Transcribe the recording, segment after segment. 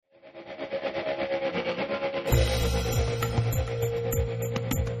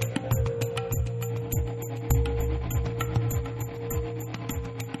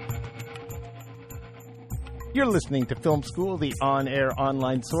You're listening to Film School, the on-air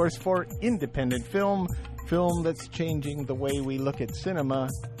online source for independent film that's changing the way we look at cinema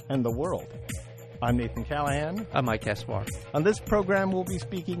and the world. I'm Nathan Callahan. I'm Mike Eswar. On this program, we'll be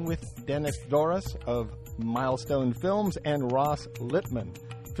speaking with Dennis Doris of Milestone Films and Ross Lippman,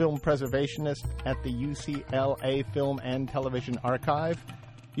 film preservationist at the UCLA Film and Television Archive.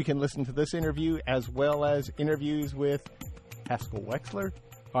 You can listen to this interview as well as interviews with Haskell Wexler,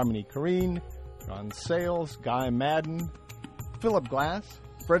 Harmony Korine, John Sayles, Guy Madden, Philip Glass,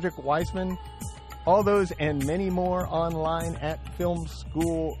 Frederick Weissman, all those and many more online at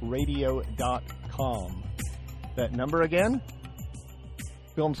filmschoolradio.com. That number again,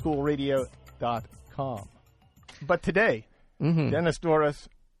 filmschoolradio.com. But today, Dennis Doris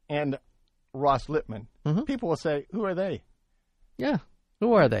and Ross Lippman, people will say, who are they? Yeah,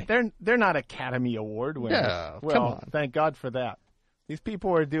 who are they? They're not Academy Award winners. Yeah, well, come on. Thank God for that. These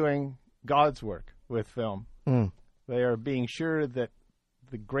people are doing God's work with film. They are being sure that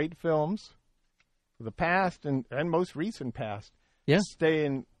the great films of the past and most recent past stay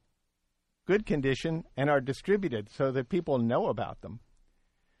in good condition and are distributed so that people know about them.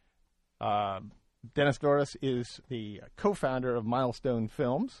 Dennis Doris is the co-founder of Milestone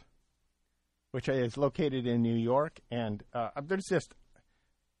Films, which is located in New York, and there's just,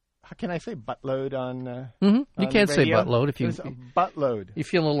 how can I say buttload on You can say radio? buttload if you There's a buttload. You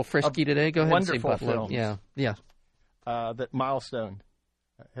feel a little frisky today? Go ahead and say Wonderful buttload. films. Yeah. That Milestone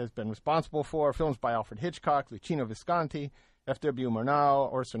has been responsible for. Films by Alfred Hitchcock, Luchino Visconti, F.W.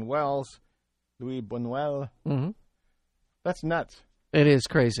 Murnau, Orson Welles, Louis Buñuel. That's nuts. It is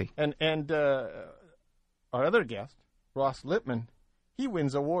crazy. And our other guest, Ross Lippman, he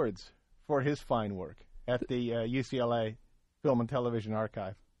wins awards for his fine work at the UCLA Film and Television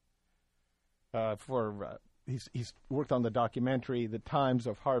Archive. He's worked on the documentary "The Times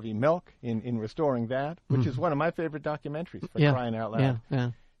of Harvey Milk" in restoring that, which is one of my favorite documentaries, for crying out loud.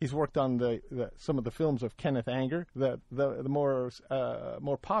 Yeah. He's worked on some of the films of Kenneth Anger, the more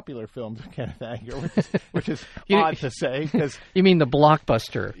popular films of Kenneth Anger, which is odd to say because you mean the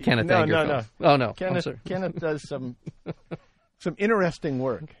blockbuster Kenneth Anger No. films? Oh no, Kenneth does some interesting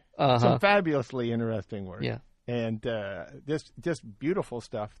work, some fabulously interesting work. Yeah. And just beautiful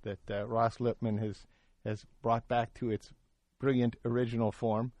stuff that Ross Lippman has brought back to its brilliant original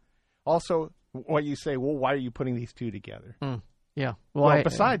form. Also, what you say, well, why are you putting these two together? Yeah. Well,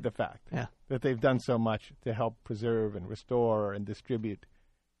 beside the fact that they've done so much to help preserve and restore and distribute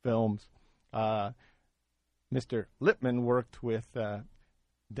films, Mr. Lippman worked with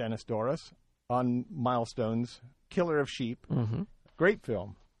Dennis Doris on Milestone's Killer of Sheep, great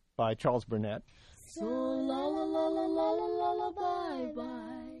film by Charles Burnett. So la la la la la la la la bye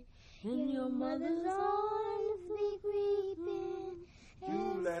bye. In your mother's arms be creeping.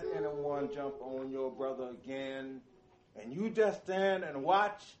 You let anyone jump on your brother again, and you just stand and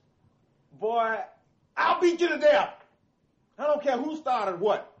watch, boy, I'll beat you to death. I don't care who started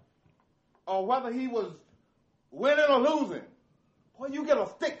what, or whether he was winning or losing. Boy, you get a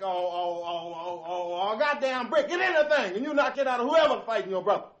stick or a goddamn brick, get anything, and you knock it out of whoever's fighting your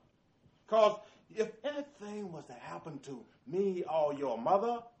brother. Because if anything was to happen to me or your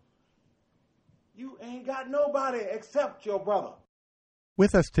mother, you ain't got nobody except your brother.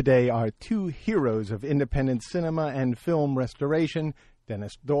 With us today are two heroes of independent cinema and film restoration,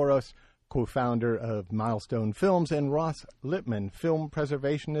 Dennis Doris, co-founder of Milestone Films, and Ross Lippman, film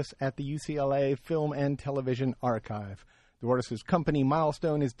preservationist at the UCLA Film and Television Archive. Doris's company,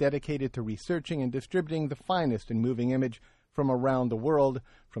 Milestone, is dedicated to researching and distributing the finest in moving image from around the world,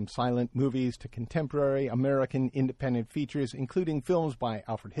 from silent movies to contemporary American independent features, including films by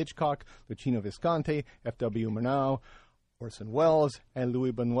Alfred Hitchcock, Luchino Visconti, F.W. Murnau, Orson Welles, and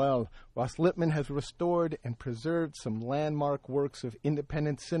Louis Buñuel. Ross Lippman has restored and preserved some landmark works of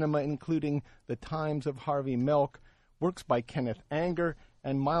independent cinema, including The Times of Harvey Milk, works by Kenneth Anger,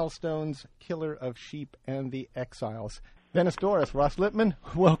 and Milestone's Killer of Sheep and the Exiles. Dennis Doris, Ross Lippman,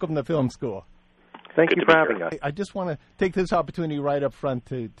 welcome to Film School. Thank you for having us. I just want to take this opportunity right up front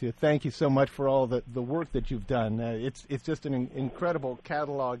to thank you so much for all the work that you've done. It's just an incredible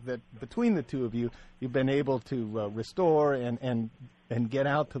catalog that between the two of you, you've been able to restore and get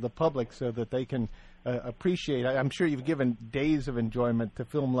out to the public so that they can appreciate. I'm sure you've given days of enjoyment to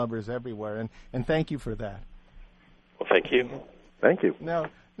film lovers everywhere, and thank you for that. Well, thank you. Thank you. Now,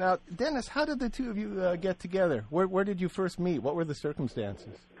 Dennis, how did the two of you get together? Where did you first meet? What were the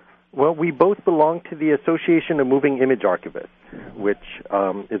circumstances? Well, we both belong to the Association of Moving Image Archivists, which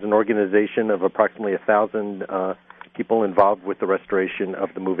is an organization of approximately 1,000 people involved with the restoration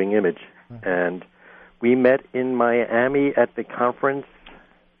of the moving image. And we met in Miami at the conference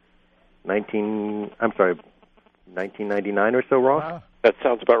 1999 or so, Ross. Wow. That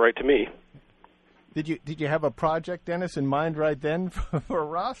sounds about right to me. Did you have a project, Dennis, in mind right then for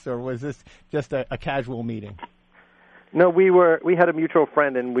Ross, or was this just a casual meeting? No, we had a mutual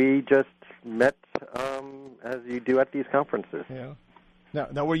friend, and we just met as you do at these conferences. Yeah.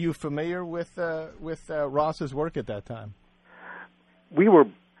 Now, were you familiar with Ross's work at that time? We were.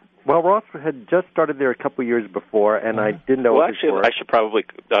 Well, Ross had just started there a couple years before, and I didn't know. Well, his actually, work. I should probably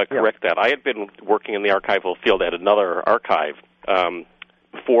correct that. I had been working in the archival field at another archive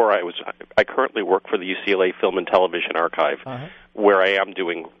before I currently work for the UCLA Film and Television Archive, where I am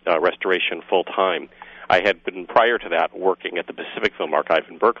doing restoration full time. I had been prior to that working at the Pacific Film Archive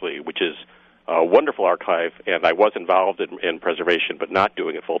in Berkeley, which is a wonderful archive, and I was involved in preservation, but not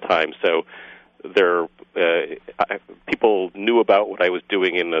doing it full time. So people knew about what I was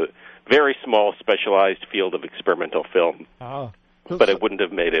doing in the very small, specialized field of experimental film, but I wouldn't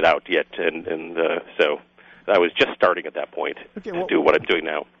have made it out yet, and so I was just starting at that point to do what I'm doing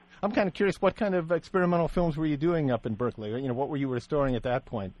now. I'm kind of curious, what kind of experimental films were you doing up in Berkeley? What were you restoring at that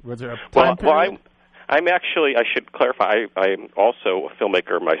point? Was there a time period? I'm actually, I should clarify, I'm also a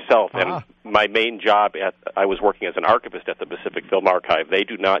filmmaker myself, and my main job I was working as an archivist at the Pacific Film Archive. They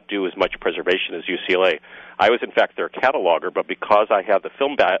do not do as much preservation as UCLA. I was, in fact, their cataloger, but because I have the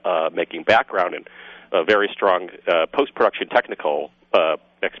film making background and a very strong post-production technical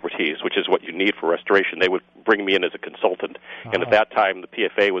expertise, which is what you need for restoration, they would bring me in as a consultant. And at that time, the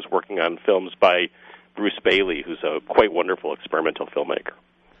PFA was working on films by Bruce Bailey, who's a quite wonderful experimental filmmaker.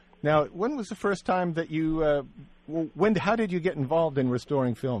 Now, when was the first time that you, how did you get involved in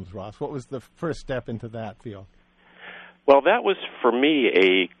restoring films, Ross? What was the first step into that field? Well, that was, for me,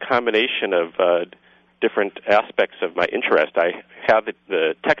 a combination of different aspects of my interest. I have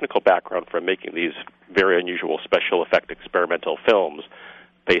the technical background from making these very unusual special effect experimental films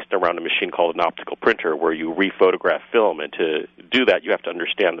based around a machine called an optical printer, where you rephotograph film, and to do that, you have to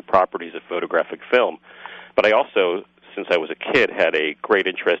understand the properties of photographic film. But I also, since I was a kid, had a great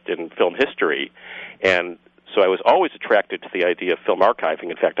interest in film history, and so I was always attracted to the idea of film archiving.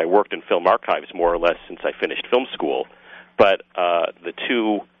 In fact, I worked in film archives more or less since I finished film school, but the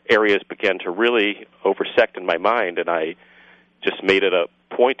two areas began to really intersect in my mind, and I just made it a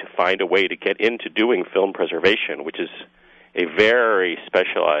point to find a way to get into doing film preservation, which is a very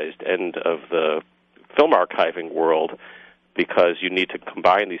specialized end of the film archiving world, because you need to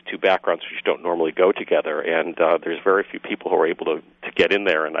combine these two backgrounds which don't normally go together, and there's very few people who are able to get in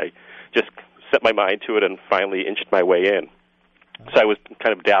there, and I just set my mind to it and finally inched my way in. So I was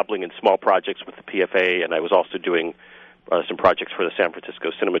kind of dabbling in small projects with the PFA, and I was also doing some projects for the San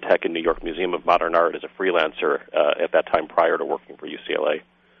Francisco Cinematheque and New York Museum of Modern Art as a freelancer at that time prior to working for UCLA.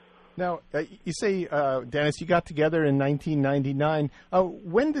 Now, you say, Dennis, you got together in 1999.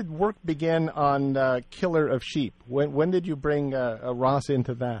 When did work begin on Killer of Sheep? When did you bring Ross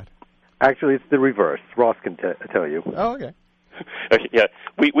into that? Actually, it's the reverse. Ross can tell you. Oh, okay. Yeah,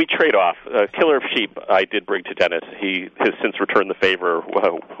 we trade off. Killer of Sheep I did bring to Dennis. He has since returned the favor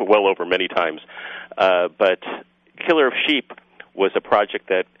well over many times. But Killer of Sheep was a project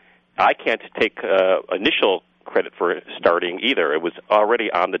that I can't take initial credit for starting either. It was already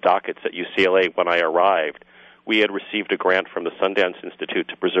on the dockets at UCLA when I arrived. We had received a grant from the Sundance Institute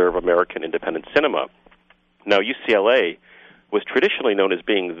to preserve American independent cinema. Now, UCLA was traditionally known as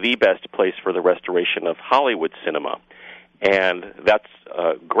being the best place for the restoration of Hollywood cinema, and that's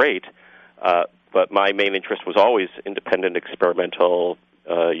great, but my main interest was always independent, experimental,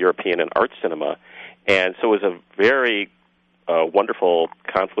 European and art cinema, and so it was a very wonderful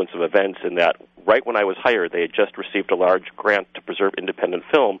confluence of events in that right when I was hired, they had just received a large grant to preserve independent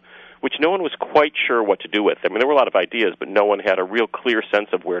film, which no one was quite sure what to do with. I mean, there were a lot of ideas, but no one had a real clear sense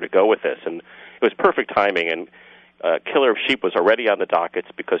of where to go with this, and it was perfect timing, and Killer of Sheep was already on the dockets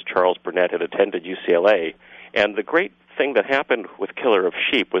because Charles Burnett had attended UCLA, and the great thing that happened with Killer of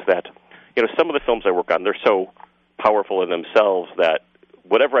Sheep was that, some of the films I work on, they're so powerful in themselves that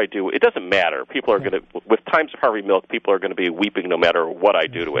whatever I do, it doesn't matter. People are going to, with Times of Harvey Milk, people are going to be weeping no matter what I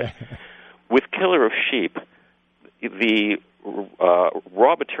do to it. With Killer of Sheep, the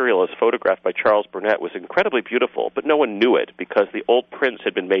raw material as photographed by Charles Burnett was incredibly beautiful, but no one knew it because the old prints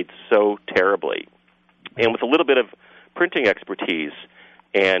had been made so terribly. And with a little bit of printing expertise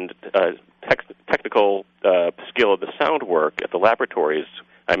and technical skill of the sound work at the laboratories,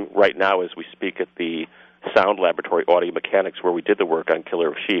 I'm right now as we speak at the Sound Laboratory Audio Mechanics where we did the work on Killer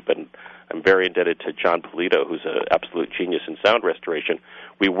of Sheep, and I'm very indebted to John Polito, who's an absolute genius in sound restoration.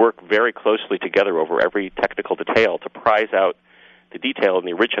 We work very closely together over every technical detail to prize out the detail in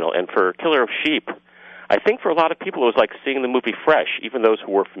the original. And for Killer of Sheep, I think for a lot of people it was like seeing the movie fresh, even those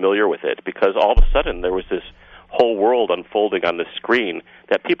who were familiar with it, because all of a sudden there was this whole world unfolding on the screen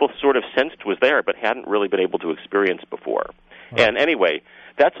that people sort of sensed was there but hadn't really been able to experience before. Right. And anyway,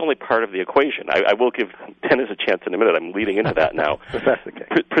 that's only part of the equation. I will give Dennis a chance in a minute. I'm leading into that now. That's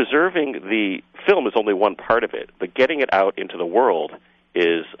okay. Preserving the film is only one part of it, but getting it out into the world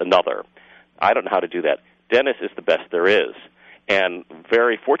is another. I don't know how to do that. Dennis is the best there is. And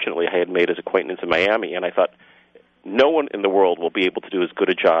very fortunately, I had made his acquaintance in Miami, and I thought, no one in the world will be able to do as good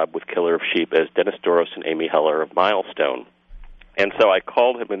a job with Killer of Sheep as Dennis Doros and Amy Heller of Milestone. And so I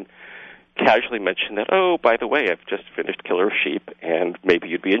called him and casually mentioned that, oh, by the way, I've just finished Killer of Sheep, and maybe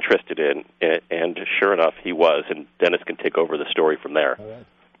you'd be interested in it. And sure enough, he was, and Dennis can take over the story from there. All right.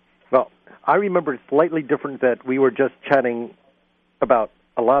 Well, I remember slightly different that we were just chatting about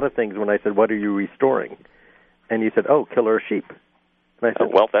a lot of things when I said, what are you restoring? And you said, oh, Killer of Sheep. And I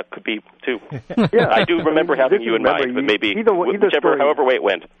said, well, that could be, too. Yeah. I do remember having you in mind, but maybe however way it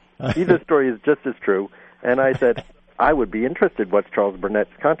went. Either story is just as true. And I said, I would be interested. What's Charles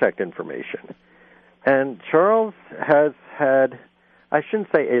Burnett's contact information? And Charles has had, I shouldn't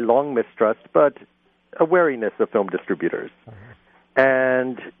say a long mistrust, but a wariness of film distributors.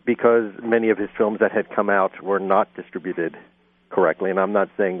 And because many of his films that had come out were not distributed correctly, and I'm not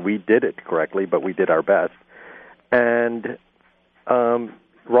saying we did it correctly, but we did our best. And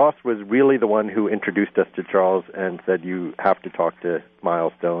Ross was really the one who introduced us to Charles and said, you have to talk to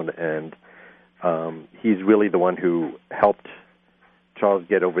Milestone, and he's really the one who helped Charles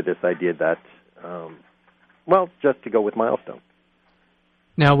get over this idea that, just to go with Milestone.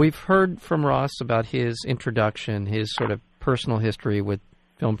 Now, we've heard from Ross about his introduction, his sort of personal history with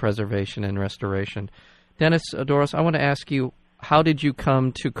film preservation and restoration. Dennis Doros, I want to ask you, how did you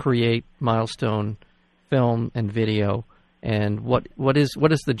come to create Milestone Film and Video, and what is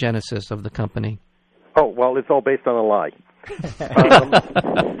the genesis of the company? Oh, well, it's all based on a lie.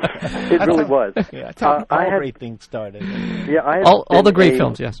 It really was. Yeah, that's how all great things started. Yeah, all the great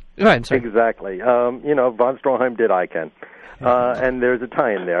films, yes. Go ahead, sir. Exactly. Von Stroheim did ICANN, and there's a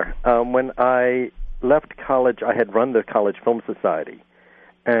tie-in there. When I left college, I had run the College Film Society,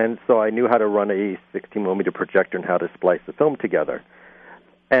 and so I knew how to run a 16-millimeter projector and how to splice the film together.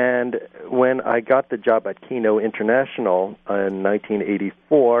 And when I got the job at Kino International in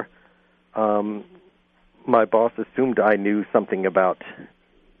 1984, my boss assumed I knew something about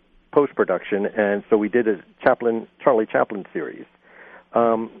post-production, and so we did a Charlie Chaplin series.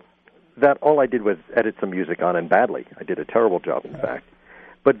 That all I did was edit some music on, and badly. I did a terrible job, in fact.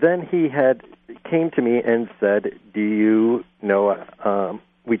 But then he came to me and said, do you know,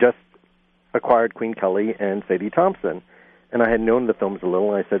 we just acquired Queen Kelly and Sadie Thompson. And I had known the films a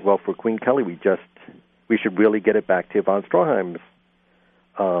little, and I said, well, for Queen Kelly, we should really get it back to Von Stroheim's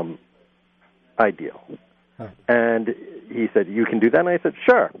ideal. Huh. And he said, you can do that? And I said,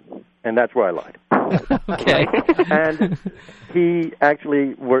 sure. And that's where I lied. Okay. And he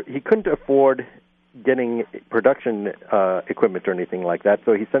actually he couldn't afford getting production equipment or anything like that,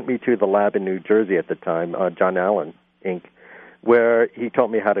 so he sent me to the lab in New Jersey at the time, John Allen, Inc., where he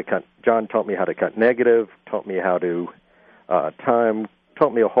taught me how to cut. John taught me how to cut negative, taught me how to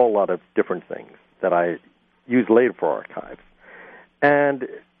taught me a whole lot of different things that I use later for archives. And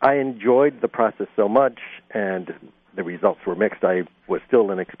I enjoyed the process so much, and the results were mixed. I was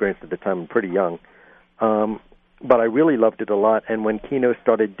still inexperienced at the time and pretty young. But I really loved it a lot. And when Kino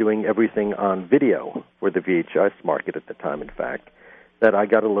started doing everything on video for the VHS market at the time, in fact, that I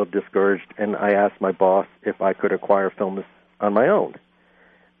got a little discouraged, and I asked my boss if I could acquire films on my own.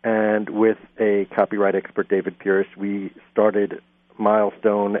 And with a copyright expert, David Pierce, we started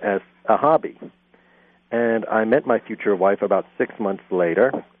Milestone as a hobby. And I met my future wife about 6 months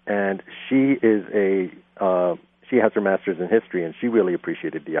later, and she has her master's in history, and she really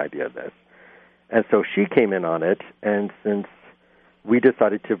appreciated the idea of this. And so she came in on it, and since we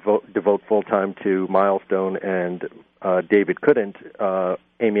decided to devote full-time to Milestone and David couldn't,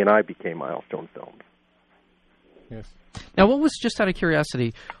 Amy and I became Milestone Films. Yes. Now, what was, just out of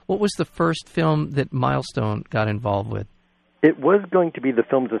curiosity, what was the first film that Milestone got involved with? It was going to be the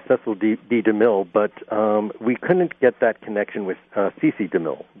films of Cecil D. DeMille, but we couldn't get that connection with Cece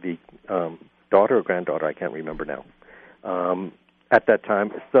DeMille, the daughter or granddaughter, I can't remember now, at that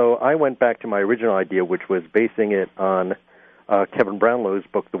time. So I went back to my original idea, which was basing it on Kevin Brownlow's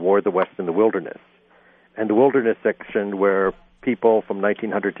book, The War of the West and the Wilderness. And the Wilderness section, where people from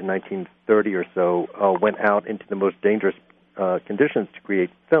 1900 to 1930 or so went out into the most dangerous conditions to create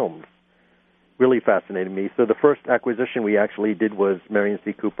films, really fascinated me. So the first acquisition we actually did was Marion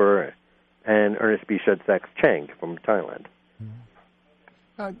C. Cooper and Ernest B. Shedsaks Chang from Thailand.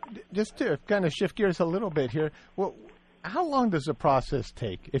 Just to kind of shift gears a little bit here, well, how long does the process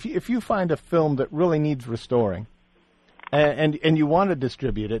take? If you find a film that really needs restoring, and you want to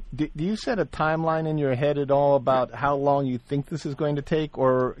distribute it, do you set a timeline in your head at all about how long you think this is going to take,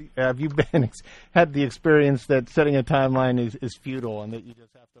 or have you had the experience that setting a timeline is futile and that you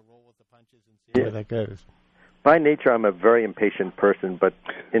just have to roll with the punches and see where that goes? By nature, I'm a very impatient person, but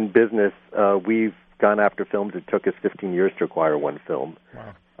in business, we've gone after films. It took us 15 years to acquire one film.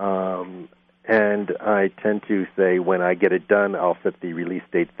 Wow. And I tend to say when I get it done, I'll set the release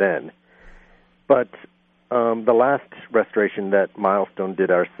date then. But the last restoration that Milestone did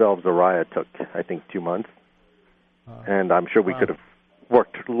ourselves, Araya, took, I think, 2 months. And I'm sure we could have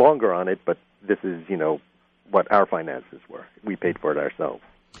worked longer on it, but this is, what our finances were. We paid for it ourselves.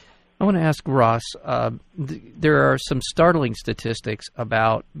 I want to ask Ross, there are some startling statistics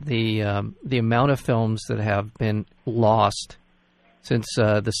about the amount of films that have been lost since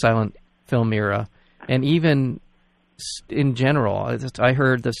the silent film era, and even in general. I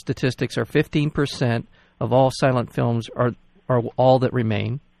heard the statistics are 15% of all silent films are all that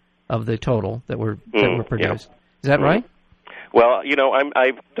remain of the total that were produced. Yeah. Is that right? Well,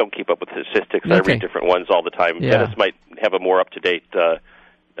 I don't keep up with statistics. Okay. I read different ones all the time. Yeah. Dennis might have a more up-to-date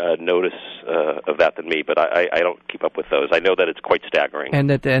notice of that than me, but I don't keep up with those. I know that it's quite staggering. And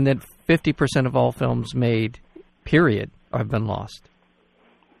that 50% of all films made, period, have been lost.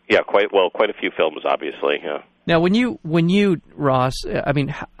 Yeah, quite a few films, obviously. Yeah. Now, when you Ross, I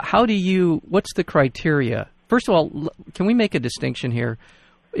mean, what's the criteria? First of all, can we make a distinction here?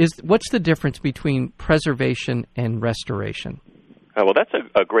 What's the difference between preservation and restoration? Well, that's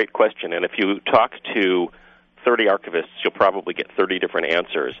a great question, and if you talk to 30 archivists, you'll probably get 30 different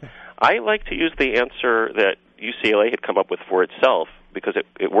answers. I like to use the answer that UCLA had come up with for itself because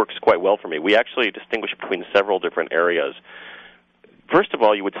it works quite well for me. We actually distinguish between several different areas. First of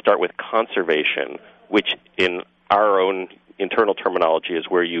all, you would start with conservation, which in our own internal terminology is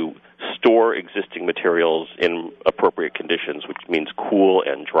where you store existing materials in appropriate conditions, which means cool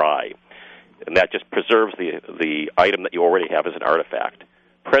and dry. And that just preserves the item that you already have as an artifact.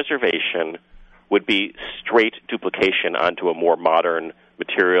 Preservation would be straight duplication onto a more modern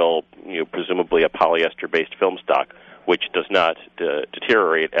material, presumably a polyester-based film stock, which does not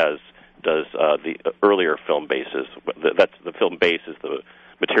deteriorate as does the earlier film bases. That's the film base is the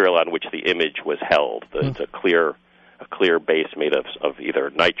material on which the image was held. It's a clear base made of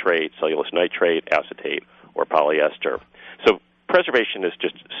either nitrate, cellulose nitrate, acetate, or polyester. So preservation is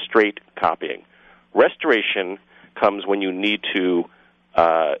just straight copying. Restoration comes when you need to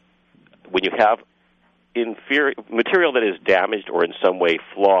when you have inferior material that is damaged or in some way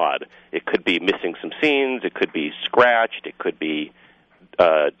flawed. It could be missing some scenes, it could be scratched, it could be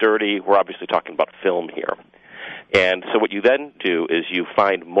dirty. We're obviously talking about film here. And so what you then do is you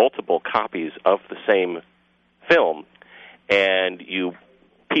find multiple copies of the same film, and you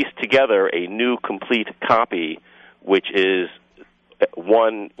piece together a new complete copy, which is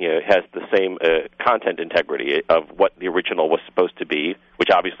has the same content integrity of what the original was supposed to be, which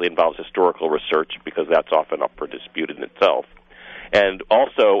obviously involves historical research because that's often up for dispute in itself, and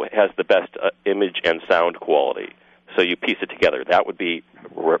also has the best image and sound quality. So you piece it together. That would be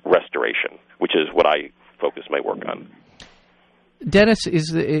restoration, which is what I focus my work on. Dennis,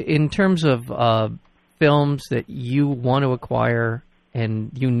 in terms of films that you want to acquire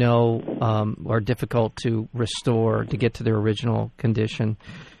and are difficult to restore to get to their original condition,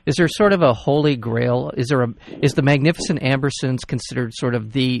 is there sort of a holy grail? Is the Magnificent Ambersons considered sort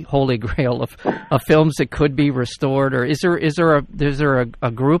of the holy grail of films that could be restored, or is there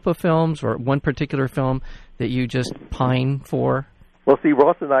a group of films or one particular film that you just pine for? Well, see,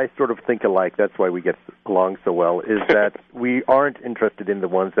 Ross and I sort of think alike. That's why we get along so well, is that we aren't interested in the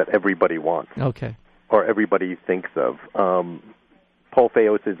ones that everybody wants. Okay. Or everybody thinks of. Paul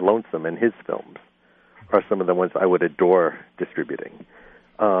Feos' Lonesome and his films are some of the ones I would adore distributing.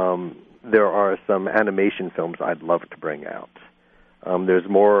 There are some animation films I'd love to bring out. There's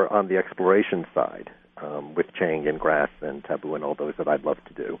more on the exploration side with Chang and Grass and Taboo and all those that I'd love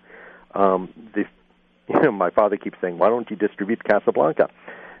to do. My father keeps saying, why don't you distribute Casablanca?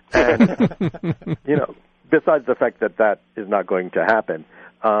 And, besides the fact that is not going to happen,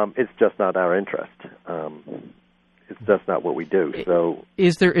 it's just not our interest. It's just not what we do. So,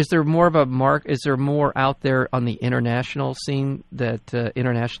 is there more of a mark? Is there more out there on the international scene that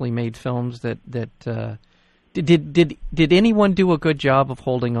internationally made films that did anyone do a good job of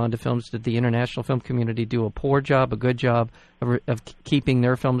holding on to films? Did the international film community do a poor job, a good job of keeping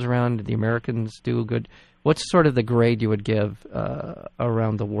their films around? Did the Americans do a good? What's sort of the grade you would give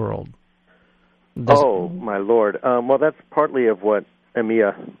around the world? My Lord! Well, that's partly of what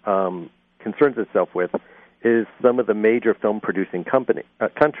EMEA concerns itself with. is some of the major film-producing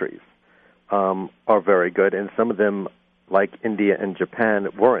countries are very good, and some of them, like India and Japan,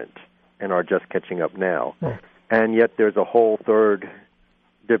 weren't and are just catching up now. Oh. And yet there's a whole third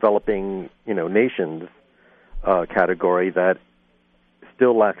developing, nations category that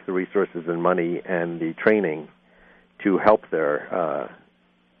still lacks the resources and money and the training to help their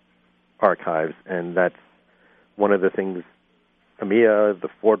archives, and that's one of the things AMIA, the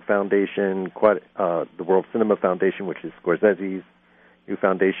Ford Foundation, the World Cinema Foundation, which is Scorsese's new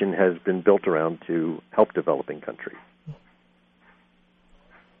foundation, has been built around to help developing countries.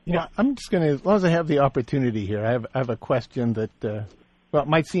 I'm just going to, as long as I have the opportunity here, I have a question that, it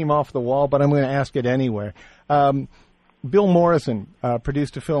might seem off the wall, but I'm going to ask it anyway. Bill Morrison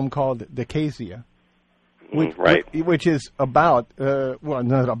produced a film called Decasia, which is about,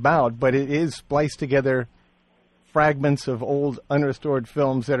 not about, but it is spliced together fragments of old unrestored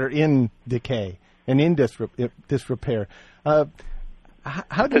films that are in decay and in disrepair.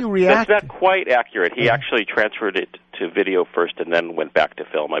 How do you react? That's not quite accurate. He actually transferred it to video first and then went back to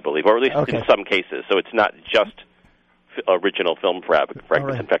film, I believe, or at least in some cases. So it's not just original film fragments.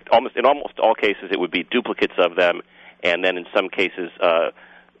 Right. In fact, in almost all cases, it would be duplicates of them, and then in some cases,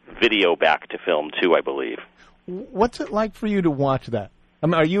 video back to film too, I believe. What's it like for you to watch that?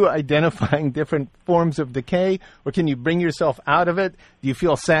 Are you identifying different forms of decay, or can you bring yourself out of it? Do you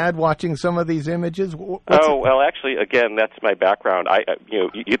feel sad watching some of these images? Well, actually, again, that's my background.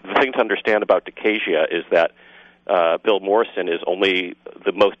 The thing to understand about Decasia is that Bill Morrison is only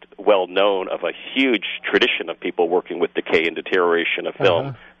the most well-known of a huge tradition of people working with decay and deterioration of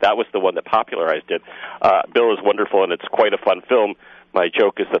film. That was the one that popularized it. Bill is wonderful, and it's quite a fun film. My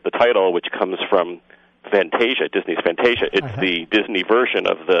joke is that the title, which comes from Fantasia, Disney's Fantasia, it's the Disney version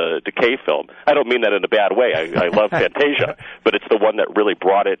of the decay film. I don't mean that in a bad way. I love Fantasia, but it's the one that really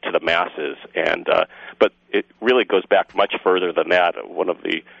brought it to the masses. And but it really goes back much further than that. One of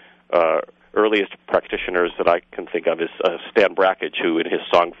the earliest practitioners that I can think of is Stan Brakhage, who in his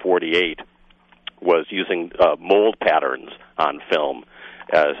song 48 was using mold patterns on film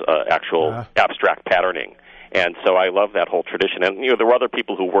as actual abstract patterning. And so I love that whole tradition. And there were other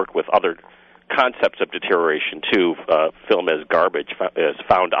people who worked with other concepts of deterioration too, film as garbage, as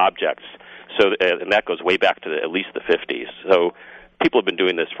found objects. So, and that goes way back to at least the 50s. So people have been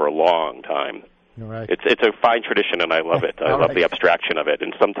doing this for a long time. Right. It's a fine tradition, and I love it. I love the abstraction of it.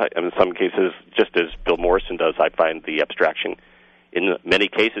 And in some cases, just as Bill Morrison does, I find the abstraction in many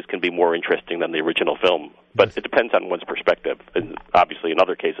cases can be more interesting than the original film. But it depends on one's perspective. And obviously, in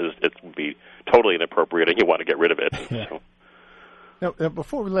other cases, it would be totally inappropriate, and you want to get rid of it. Yeah. So. Now,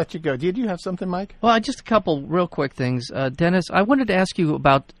 before we let you go, did you have something, Mike? Well, just a couple real quick things. Dennis, I wanted to ask you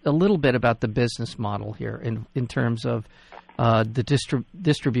a little bit about the business model here in terms of the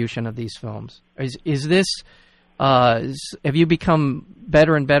distribution of these films. Is this have you become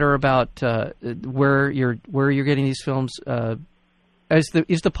better and better about where you're getting these films?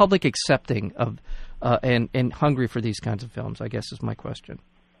 Is the public accepting of and hungry for these kinds of films? I guess is my question.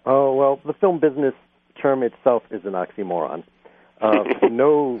 Oh well, the film business term itself is an oxymoron.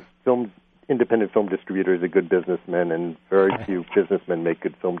 No independent film distributor is a good businessman, and very few businessmen make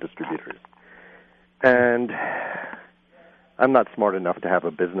good film distributors. And I'm not smart enough to have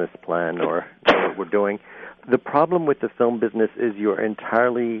a business plan or know what we're doing. The problem with the film business is you're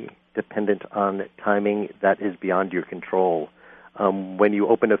entirely dependent on timing that is beyond your control. When you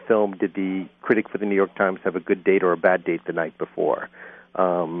open a film, did the critic for the New York Times have a good date or a bad date the night before?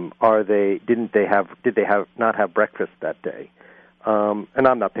 Did they not have breakfast that day? And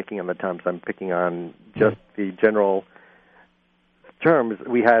I'm not picking on the Times. I'm picking on just the general terms.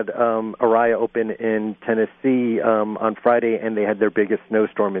 We had Araya open in Tennessee on Friday, and they had their biggest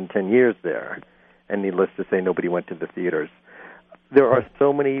snowstorm in 10 years there. And needless to say, nobody went to the theaters. There are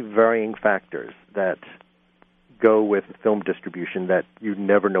so many varying factors that go with film distribution that you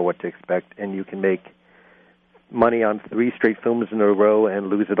never know what to expect, and you can make money on 3 straight films in a row and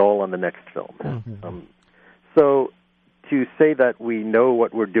lose it all on the next film. Mm-hmm. So to say that we know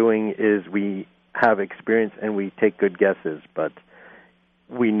what we're doing is we have experience and we take good guesses, but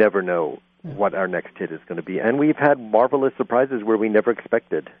we never know what our next hit is going to be. And we've had marvelous surprises where we never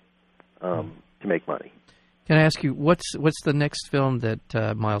expected to make money. Can I ask you, what's the next film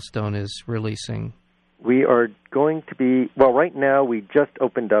that Milestone is releasing? We are going to be, well, right now we just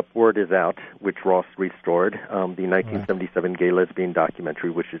opened up Word Is Out, which Ross restored, the 1977 gay lesbian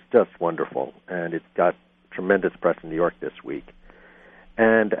documentary, which is just wonderful, and it's got tremendous press in New York this week.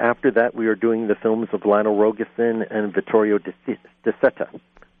 And after that, we are doing the films of Lionel Rogosin and Vittorio De Seta,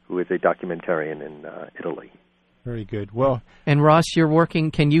 who is a documentarian in Italy. Very good. Well, and Ross, you're working.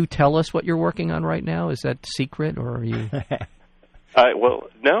 Can you tell us what you're working on right now? Is that secret, or are you? Well,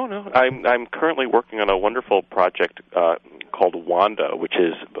 no. I'm currently working on a wonderful project called Wanda, which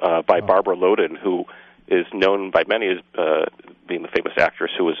is by Barbara Loden, who is known by many as being the famous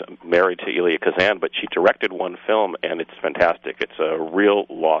actress who was married to Elia Kazan, but she directed one film, and it's fantastic. It's a real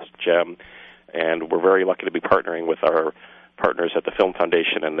lost gem, and we're very lucky to be partnering with our partners at the Film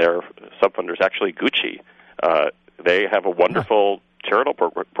Foundation, and their subfunders, actually Gucci. They have a wonderful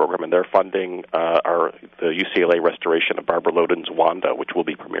charitable program, and they're funding the UCLA restoration of Barbara Loden's Wanda, which will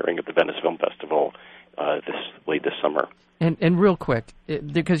be premiering at the Venice Film Festival late this summer. And real quick,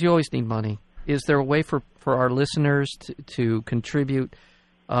 because you always need money, is there a way for our listeners to contribute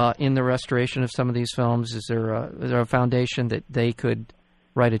in the restoration of some of these films? Is there a foundation that they could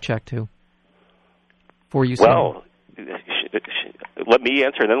write a check to for UCLA? Well, let me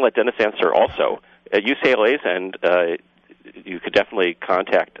answer, and then let Dennis answer also. At UCLA's end, you could definitely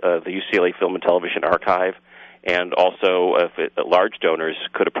contact the UCLA Film and Television Archive, and also large donors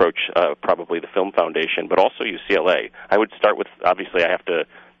could approach probably the Film Foundation, but also UCLA. I would start with, obviously, I have to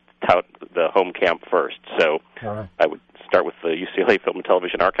tout the home camp first, so I would start with the UCLA Film and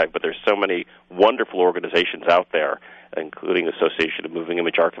Television Archive, but there's so many wonderful organizations out there, including Association of Moving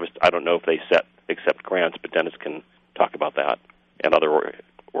Image Archivists. I don't know if they accept grants, but Dennis can talk about that, and other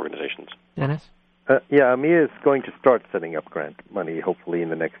organizations. Dennis? Yeah, AMIA is going to start setting up grant money, hopefully in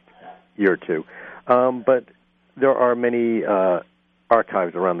the next year or two. But there are many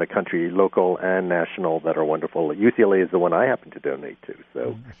archives around the country, local and national, that are wonderful. UCLA is the one I happen to donate to,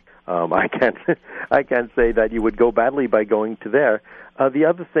 so I can't say that you would go badly by going to there. The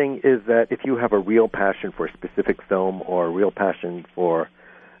other thing is that if you have a real passion for a specific film or a real passion for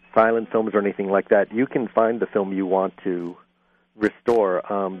silent films or anything like that, you can find the film you want to restore.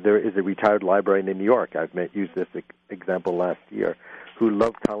 There is a retired librarian in New York, I've used this example last year, who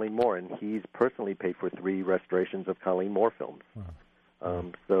loved Colleen Moore, and he's personally paid for 3 restorations of Colleen Moore films.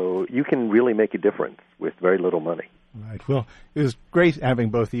 So you can really make a difference with very little money. Right. Well, it was great having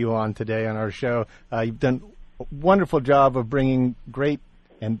both of you on today on our show. You've done a wonderful job of bringing great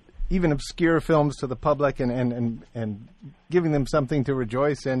and even obscure films to the public and giving them something to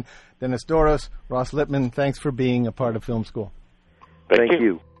rejoice in. Dennis Douros, Ross Lippman, thanks for being a part of Film School. Thank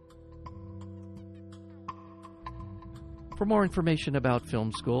you. For more information about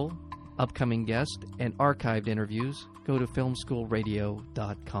Film School, upcoming guests, and archived interviews, go to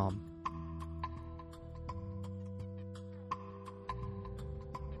filmschoolradio.com.